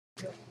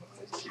Just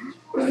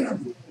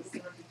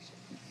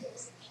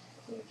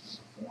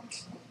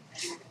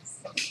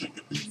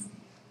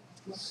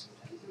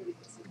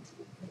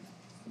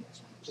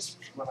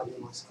what I do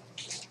myself.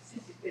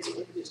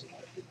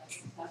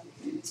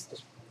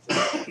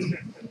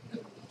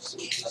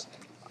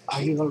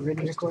 Are you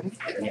already recording?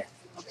 Yeah.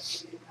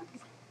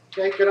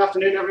 Okay, good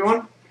afternoon,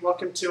 everyone.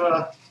 Welcome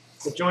to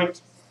the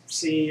joint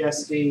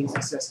CESD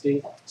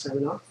SSD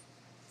seminar.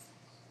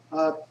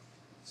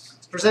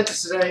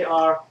 Presenters today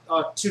are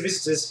two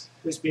visitors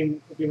who've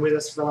been with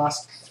us for the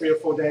last 3 or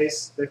 4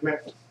 days. They've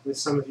met with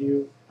some of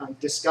you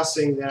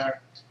discussing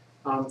their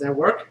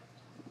work.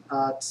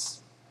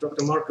 It's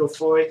Dr. Marco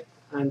Foy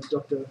and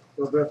Dr.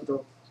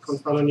 Roberto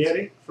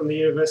Confalonieri from the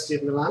University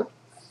of Milan.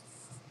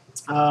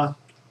 I'll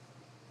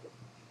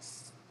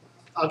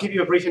give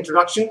you a brief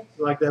introduction,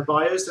 like their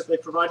bios that they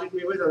provided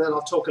me with, and then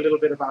I'll talk a little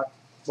bit about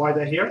why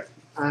they're here,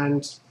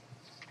 and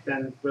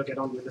then we'll get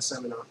on with the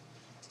seminar.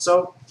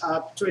 So,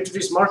 to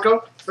introduce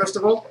Marco, first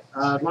of all,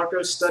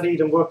 Marco studied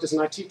and worked as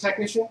an IT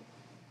technician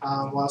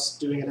whilst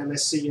doing an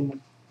MSc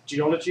in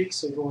geology,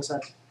 so he's always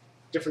had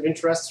different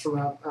interests for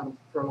a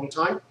long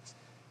time.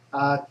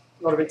 A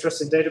lot of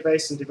interest in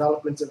database and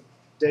development of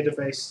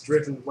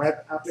database-driven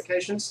web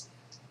applications.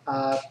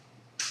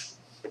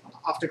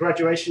 After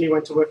graduation, he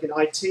went to work in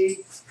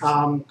IT,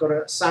 got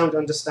a sound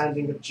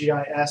understanding of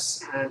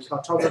GIS and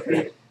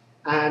cartography,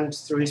 and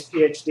through his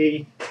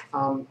PhD,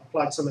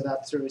 applied some of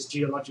that through his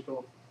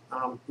geological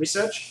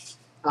research.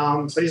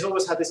 But he's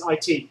always had this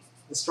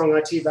strong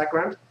IT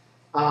background,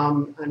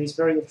 and he's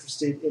very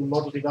interested in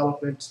model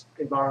development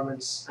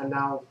environments and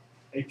now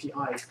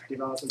API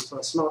development for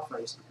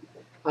smartphones.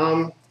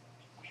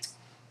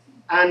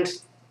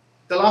 And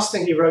the last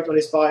thing he wrote on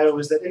his bio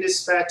was that in his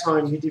spare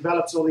time, he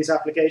develops all these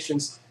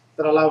applications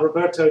that allow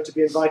Roberto to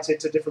be invited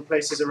to different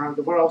places around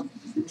the world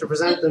to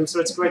present them, so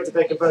it's great that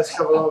they can both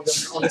come along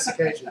on this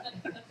occasion.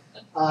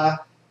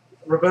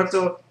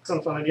 Roberto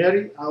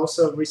Confalonieri,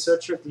 also a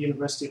researcher at the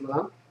University of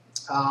Milan.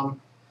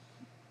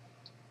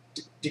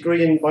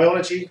 Degree in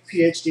biology,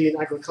 PhD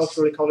in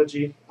agricultural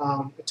ecology.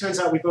 It turns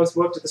out we both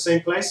worked at the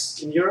same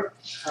place in Europe,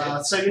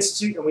 same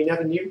institute, and we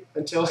never knew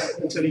until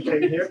he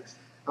came here.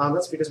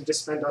 That's because we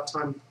just spend our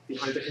time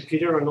behind the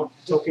computer and not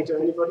talking to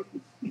anybody.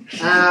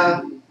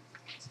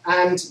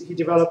 And he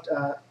developed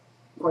a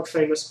quite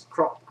famous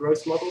crop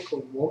growth model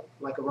called WARP,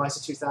 like a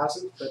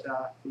RMSE, but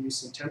we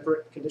use in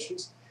temperate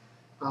conditions.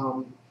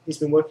 He's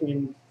been working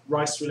in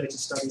rice-related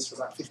studies for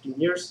about 15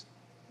 years.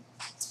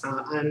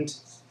 And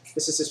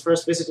this is his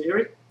first visit to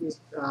IRRI.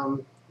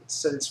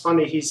 So it's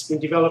funny, he's been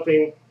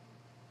developing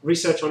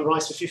research on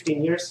rice for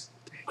 15 years,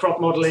 crop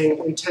modeling,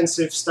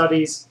 intensive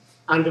studies,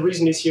 and the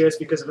reason he's here is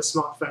because of a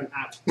smartphone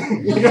app.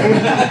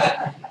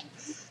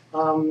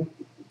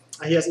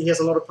 He has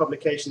a lot of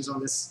publications on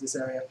this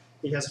area.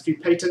 He has a few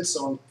patents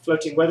on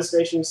floating weather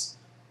stations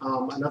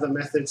and other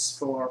methods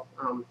for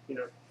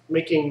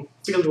making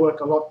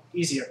fieldwork a lot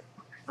easier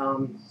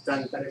than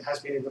it has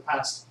been in the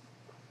past.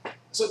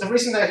 So the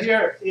reason they're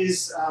here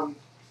is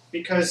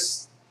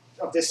because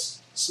of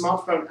this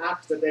smartphone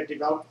app that they've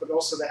developed, but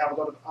also they have a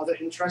lot of other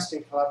interest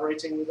in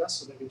collaborating with us,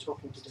 so they've been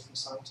talking to different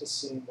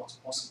scientists, seeing what's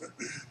possible.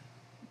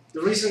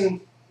 The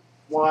reason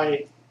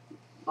why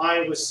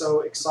I was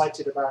so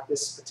excited about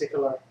this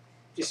particular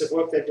piece of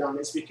work they've done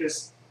is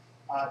because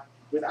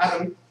with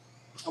Adam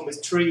and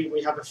with Tree,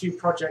 we have a few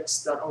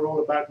projects that are all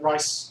about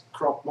rice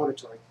crop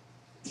monitoring.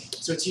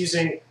 So it's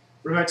using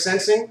remote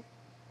sensing,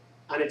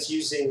 and it's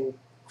using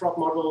crop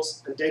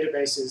models and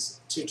databases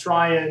to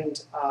try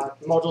and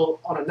model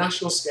on a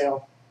national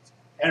scale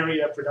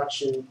area,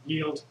 production,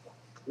 yield,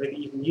 maybe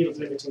even yield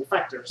limiting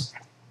factors.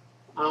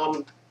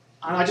 And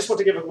I just want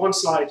to give a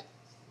one-slide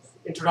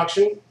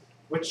introduction,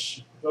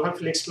 which will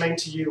hopefully explain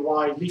to you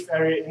why leaf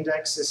area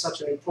index is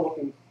such an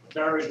important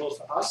variable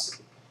for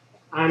us.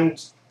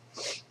 And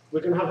we're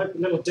going to have a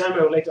little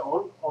demo later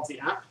on of the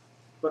app,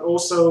 but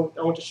also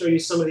I want to show you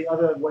some of the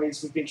other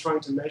ways we've been trying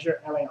to measure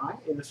LAI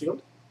in the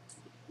field,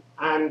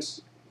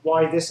 and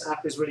why this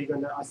app is really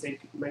going to, I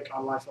think, make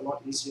our life a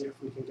lot easier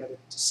if we can get it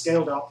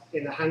scaled up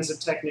in the hands of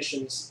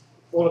technicians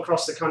all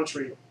across the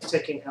country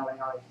taking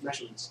LAI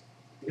measurements.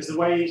 Because the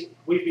way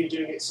we've been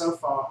doing it so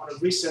far on a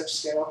research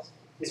scale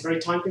is very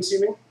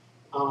time-consuming,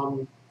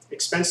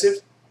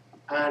 expensive,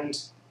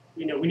 and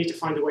we need to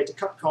find a way to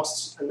cut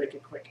costs and make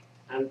it quick.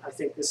 And I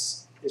think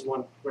this is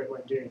one great way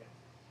of doing it.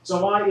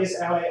 So why is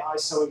LAI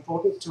so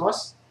important to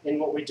us in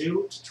what we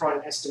do to try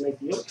and estimate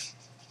yield?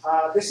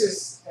 This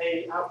is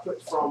an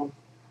output from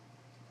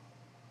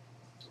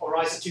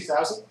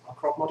RMSE, our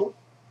crop model.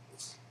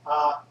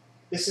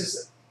 This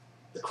is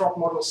the crop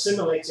model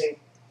simulating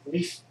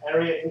leaf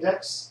area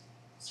index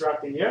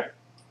throughout the year.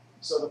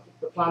 So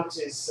the plant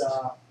is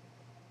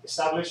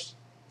established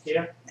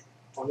here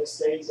on this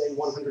day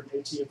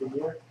 180 of the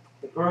year.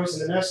 It grows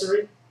in the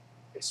nursery,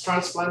 it's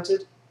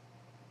transplanted,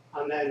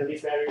 and then the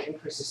leaf area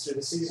increases through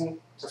the season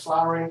to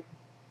flowering,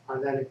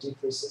 and then it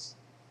decreases.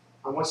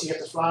 And once you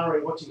get to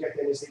flowering, what you get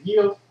then is the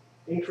yield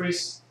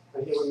increase,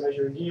 and here we're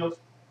measuring yield,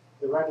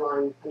 the red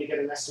line, and you get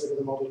an estimate of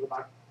the model of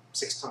about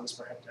 6 tons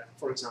per hectare,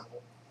 for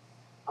example.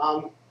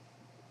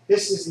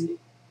 This is the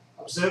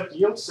observed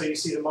yield, so you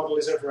see the model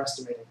is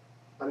overestimating.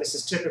 And this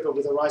is typical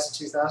with the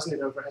LAI-2000,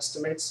 it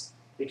overestimates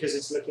because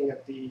it's looking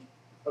at the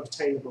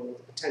obtainable or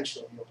the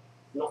potential yield,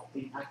 not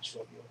the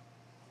actual yield.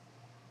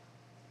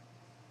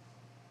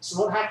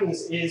 So what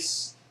happens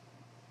is,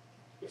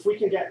 if we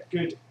can get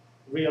good,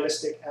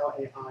 realistic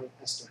LAI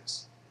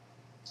estimates,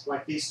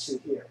 like these two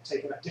here,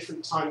 taken at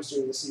different times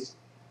during the season,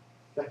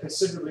 they're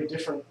considerably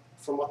different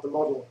from what the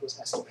model was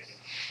estimating,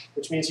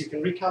 which means you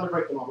can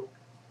recalibrate the model,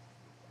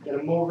 get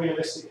a more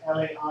realistic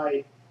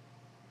LAI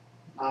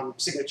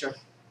signature,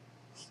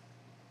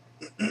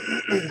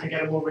 and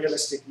get a more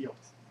realistic yield.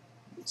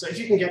 So if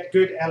you can get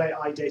good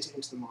LAI data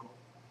into the model,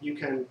 you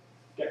can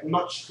get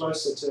much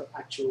closer to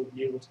actual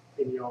yield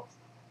in your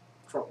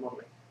crop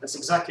modeling. That's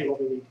exactly what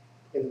we need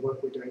in the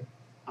work we're doing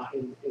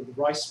in the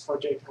RICE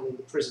project and in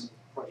the PRISM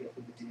project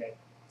with the DA.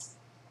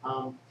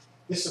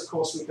 This, of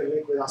course, we can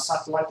link with our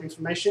satellite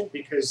information,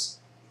 because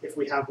if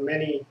we have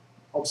many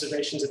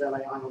observations of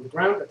LAI on the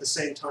ground at the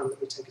same time that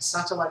we take a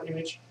satellite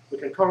image, we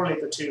can correlate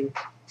the two,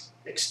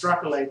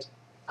 extrapolate,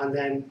 and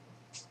then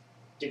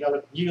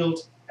develop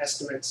yield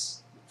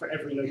estimates for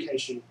every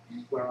location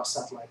where our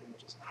satellite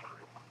images are.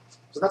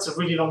 So that's a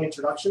really long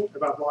introduction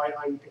about why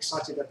I'm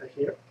excited that they're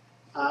here.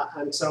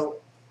 And so,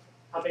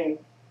 having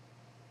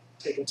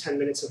taken 10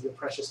 minutes of your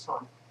precious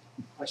time,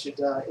 I should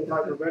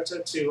invite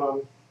Roberto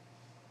to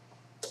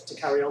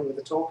carry on with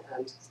the talk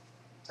and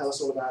tell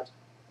us all about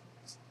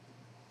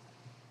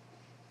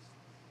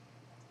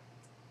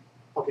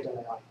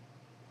PocketLAI.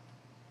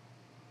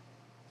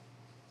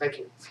 Thank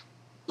you.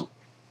 Thank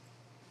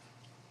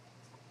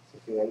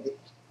you, Andy.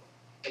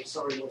 I'm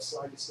sorry, my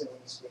slide is still on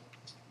the screen.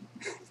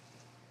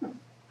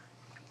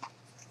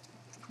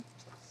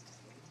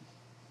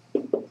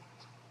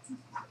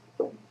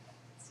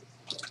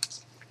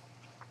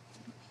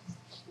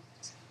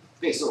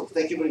 Okay, so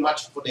thank you very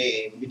much for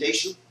the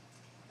invitation,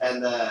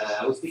 and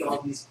I will speak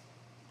about this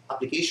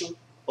application,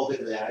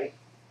 PocketLAI.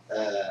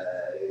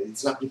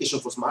 It's an application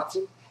for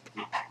smartphone.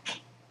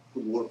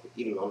 Could work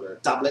even on a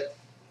tablet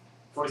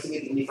for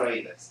estimating different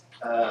index.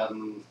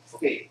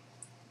 Okay,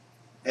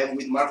 and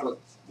with Marvel,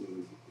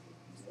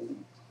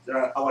 there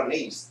are our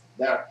names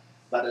there,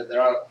 but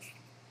there are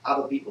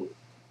other people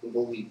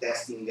involved in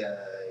testing,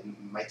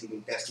 my team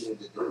in testing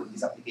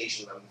this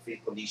application under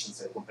field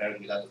conditions and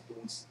comparing with other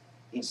tools,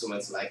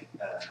 instruments like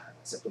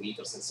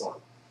ceptometers and so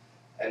on.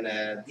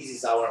 And this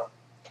is our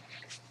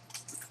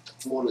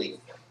modeling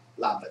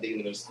lab at the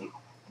University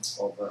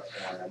of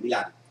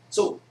Milan.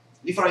 So,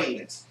 different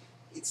index.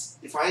 It's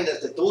defined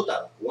as the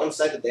total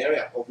one-sided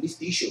area of leaf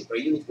tissue per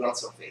unit ground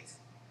surface.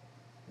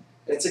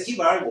 And it's a key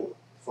variable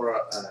for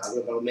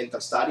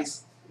agroenvironmental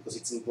studies because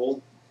it's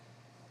involved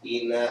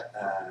in,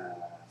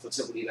 for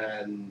example,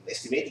 in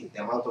estimating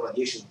the amount of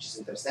radiation which is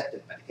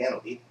intercepted by the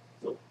canopy.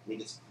 So,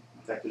 needed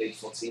to calculate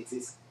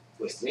photosynthesis,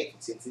 to estimate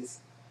photosynthesis.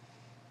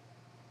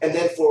 And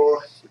then it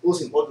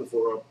was important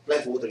for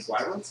plant water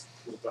requirements,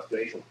 for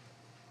fluctuation.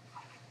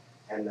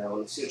 And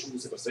on CO2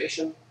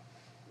 sequestration,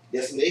 the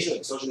estimation of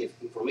exogenous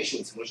information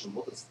in simulation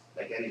models,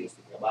 like Andy was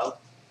speaking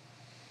about,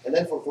 and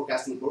then for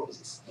forecasting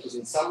purposes, because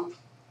in some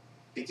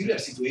peculiar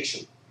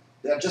situation,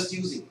 they are just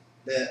using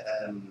the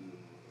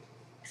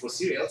for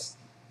cereals,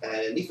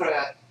 the leaf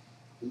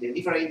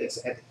area index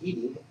at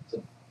heating,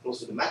 so close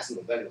to the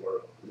maximum value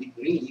for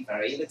green leaf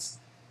area index,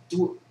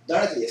 to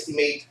directly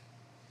estimate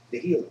the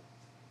yield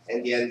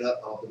and the end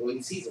of the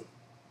growing season.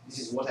 This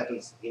is what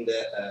happens in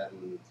the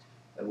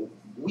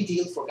wheat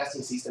yield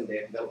forecasting system they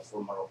have developed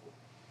for Morocco.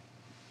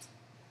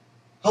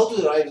 How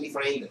to derive leaf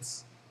area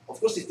index? Of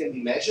course, it can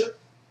be measured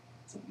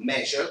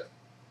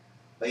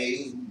by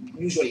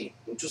usually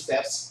in 2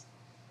 steps: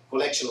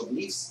 collection of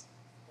leaves,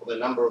 or the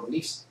number of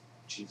leaves,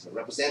 which is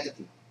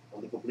representative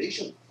of the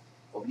population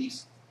of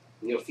leaves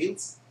in your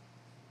fields,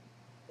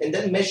 and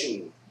then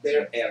measuring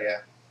their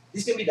area.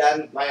 This can be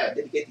done via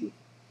dedicating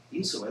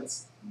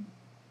instruments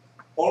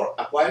or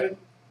acquiring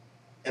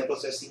and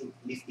processing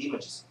leaf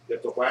images. You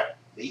have to acquire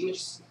the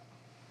images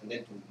and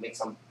then to make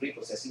some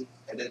pre-processing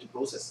and then to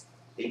process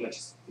the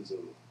images with a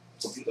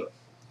computer.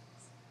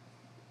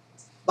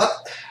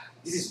 But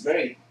this is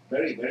very,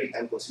 very, very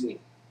time consuming.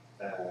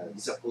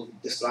 These are called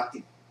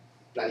destructive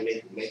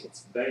planimetric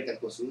methods, very time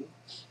consuming.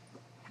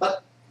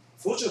 But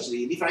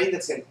fortunately, leaf area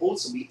index can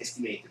also be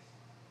estimated.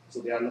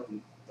 So they are not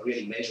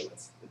really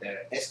measurements, but they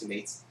are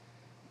estimates.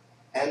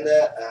 And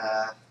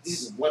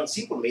this is one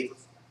simple method,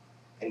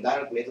 and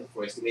direct method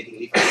for estimating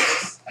leaf area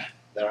index.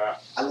 There are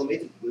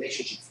allometric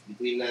relationships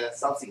between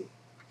something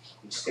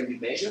which can be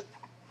measured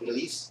in the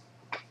leaves,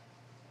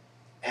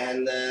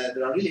 and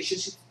there are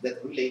relationships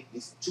that relate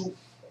these 2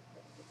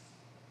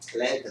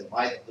 length and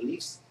width of the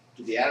leaves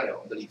to the area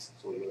of the leaves.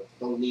 So you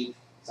don't need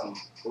some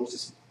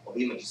processing of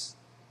images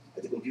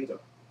at the computer.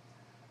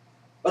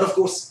 But of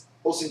course,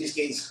 also in this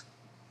case,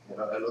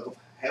 there are a lot of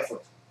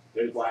effort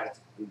required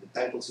with the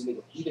time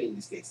consuming, even in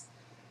this case.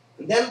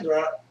 And then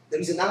there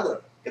is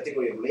another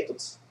category of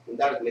methods,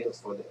 indirect methods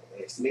for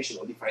the estimation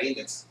of leaf area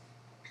index,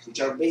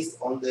 which are based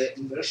on the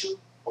inversion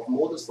of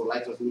models for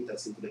light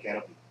transmitters into the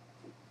canopy.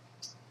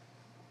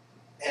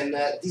 And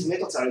these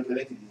methods are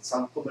implemented in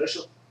some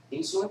commercial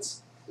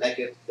instruments, like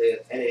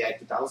the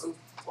LAI-2000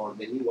 or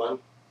the new one,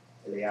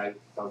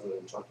 LAI-2000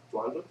 and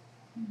 200,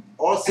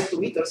 or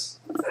ceptometers.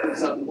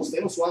 These are the most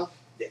famous one,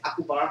 the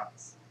AccuPAR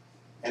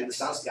and the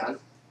SunScan,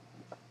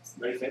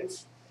 very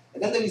famous.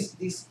 And then there is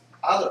this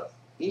other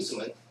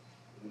instrument,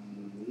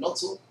 not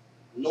so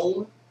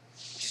known,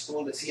 which is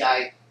called the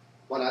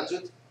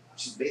CI-100,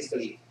 which is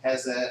basically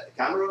has a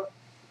camera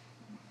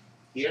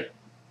here,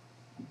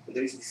 and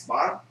there is this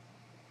bar,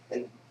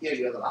 and here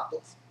you have a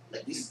laptop,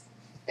 like this,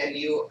 and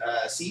you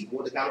see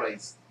what the camera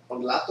is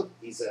on the laptop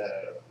is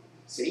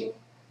saying,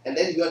 and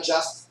then you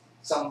adjust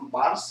some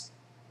bars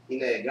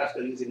in a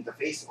graphical user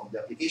interface of the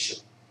application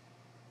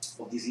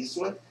of this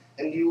instrument,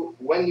 and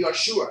when you are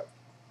sure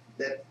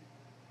that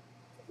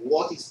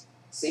what is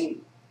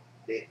saying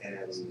the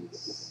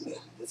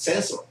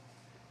sensor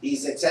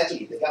is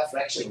exactly the gap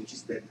fraction, which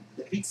is the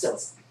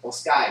pixels of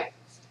sky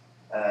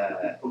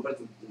compared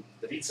to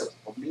the pixels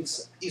of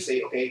links, you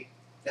say, okay,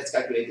 let's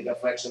calculate the gap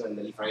fraction and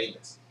the LIFRA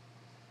index.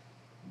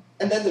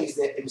 And then there is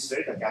the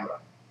hemispherical camera.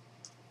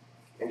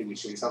 And we will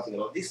show you something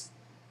about this.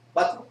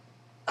 But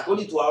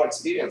according to our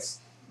experience,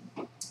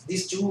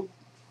 these two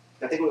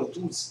category of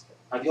tools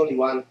are the only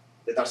one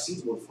that are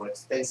suitable for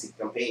extensive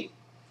campaign,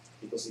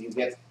 because you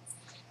get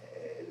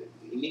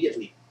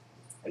immediately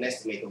an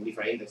estimate of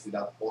LIFRA index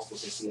without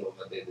post-processing of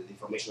the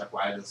information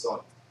acquired and so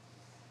on.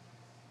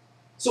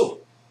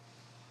 So,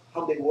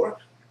 how they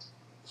work?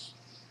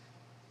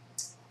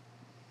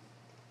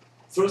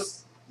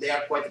 First, they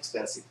are quite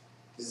expensive.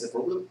 This is a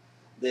problem.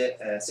 The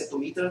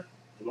ceptometer,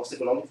 the most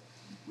economic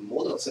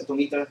model of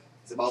ceptometer,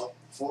 is about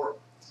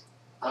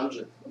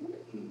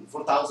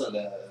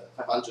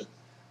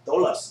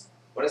 $4,500,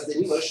 whereas the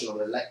new version of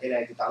the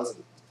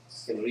LAI-2000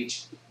 can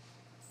reach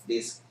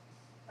this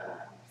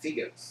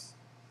figure.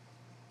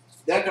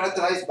 They are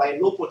characterized by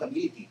low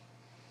portability,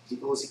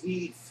 because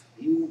if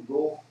you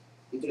go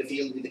into the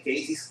field with the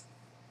cases,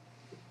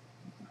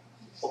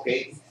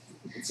 okay,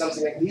 it's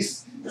something like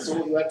this,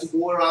 so you have to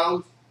go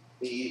around,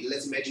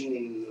 let's imagine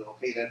in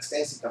an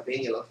extensive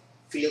campaign, a lot of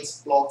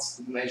fields, plots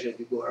to measure,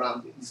 you go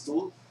around with this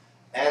tool,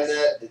 and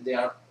they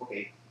are,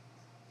 okay,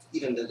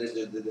 even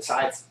the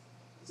size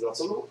is not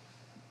so low.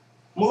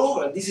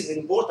 Moreover, this is an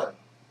important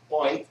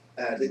point,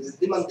 the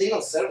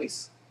maintenance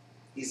service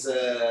is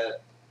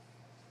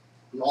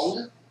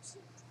long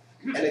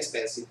and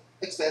expensive.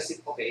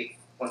 Expensive, okay,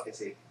 one can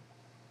say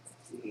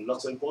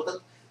not so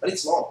important, but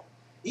it's long.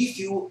 If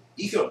your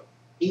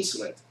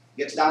instrument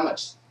gets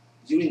damaged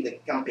during the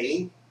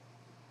campaign,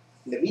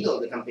 in the middle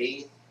of the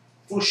campaign,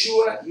 for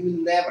sure you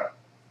will never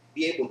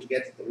be able to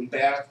get it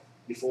repaired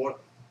before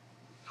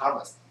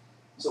harvest.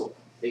 So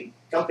the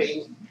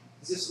campaign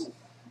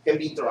can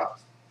be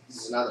interrupted.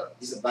 This is another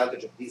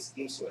disadvantage of these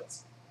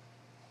instruments.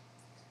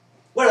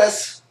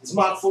 Whereas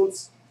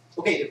smartphones,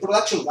 okay, the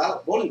production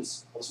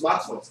volumes of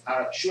smartphones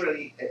are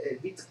surely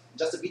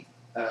just a bit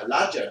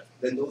larger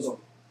than those of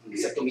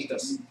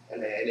ceptometers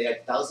and the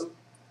LAI-2000.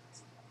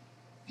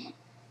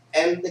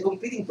 And the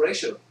competing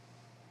pressure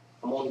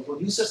among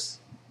producers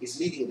is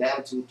leading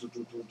them to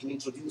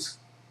introduce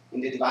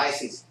in the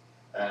devices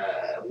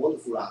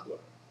wonderful hardware.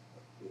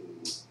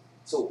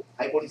 So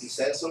high quality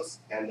sensors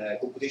and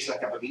computational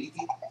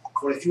capability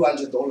for a few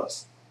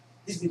 $100s.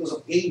 This is because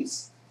of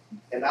games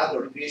and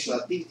other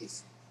recreational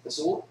activities. And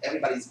so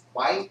everybody is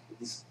buying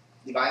these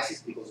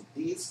devices because of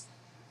these.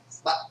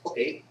 But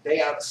okay,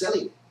 they are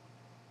selling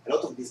a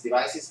lot of these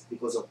devices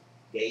because of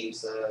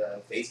games,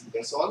 Facebook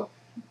and so on.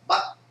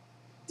 But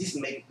this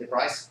makes the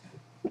price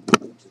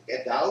to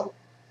get down.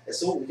 And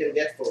so we can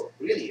get for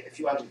really a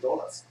few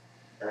 $100s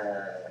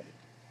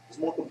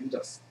small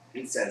computers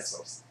with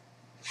sensors.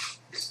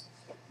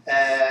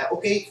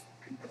 Okay,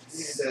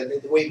 this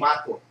is the way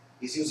Marco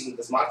is using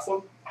the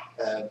smartphone.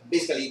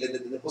 Basically,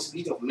 the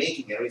possibility of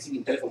making and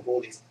receiving telephone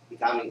calls is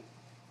becoming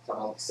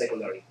somehow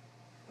secondary.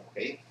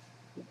 Okay,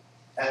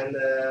 and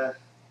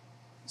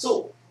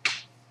so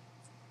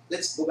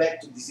let's go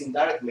back to these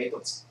indirect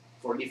methods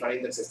for LIFRA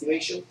index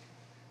estimation.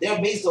 They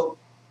are based on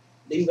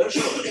the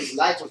inversion of these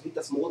light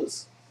transmitters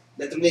models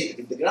that relate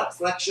with the gap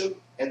fraction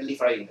and the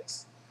LIFRA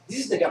index. This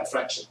is the gap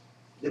fraction.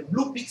 The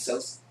blue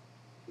pixels,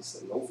 this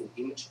is an awful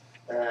image,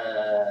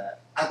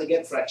 are the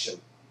gap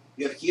fraction.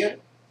 You have here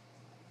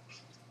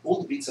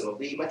all the pixels of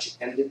the image,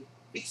 and the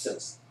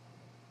pixels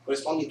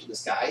corresponding to the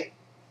sky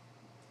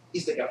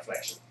is the gap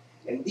fraction.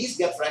 And this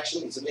gap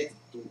fraction is related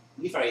to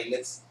LIFRA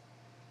index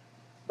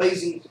by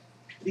using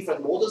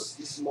different models.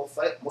 This is the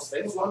most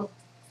famous one.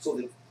 So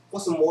the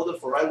custom model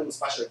for random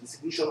spatial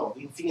distribution of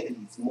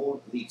infinitely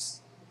small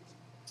leaves.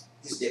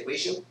 This is the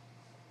equation.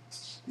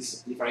 This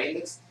is LIFRA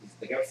index. This is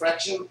the gap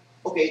fraction.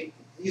 Okay,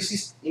 you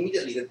see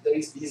immediately that there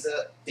is this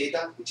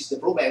theta, which is the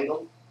probe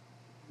angle.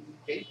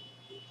 Okay,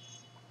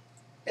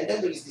 and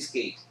then there is this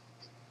k,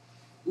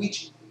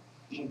 which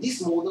in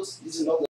these models, this is not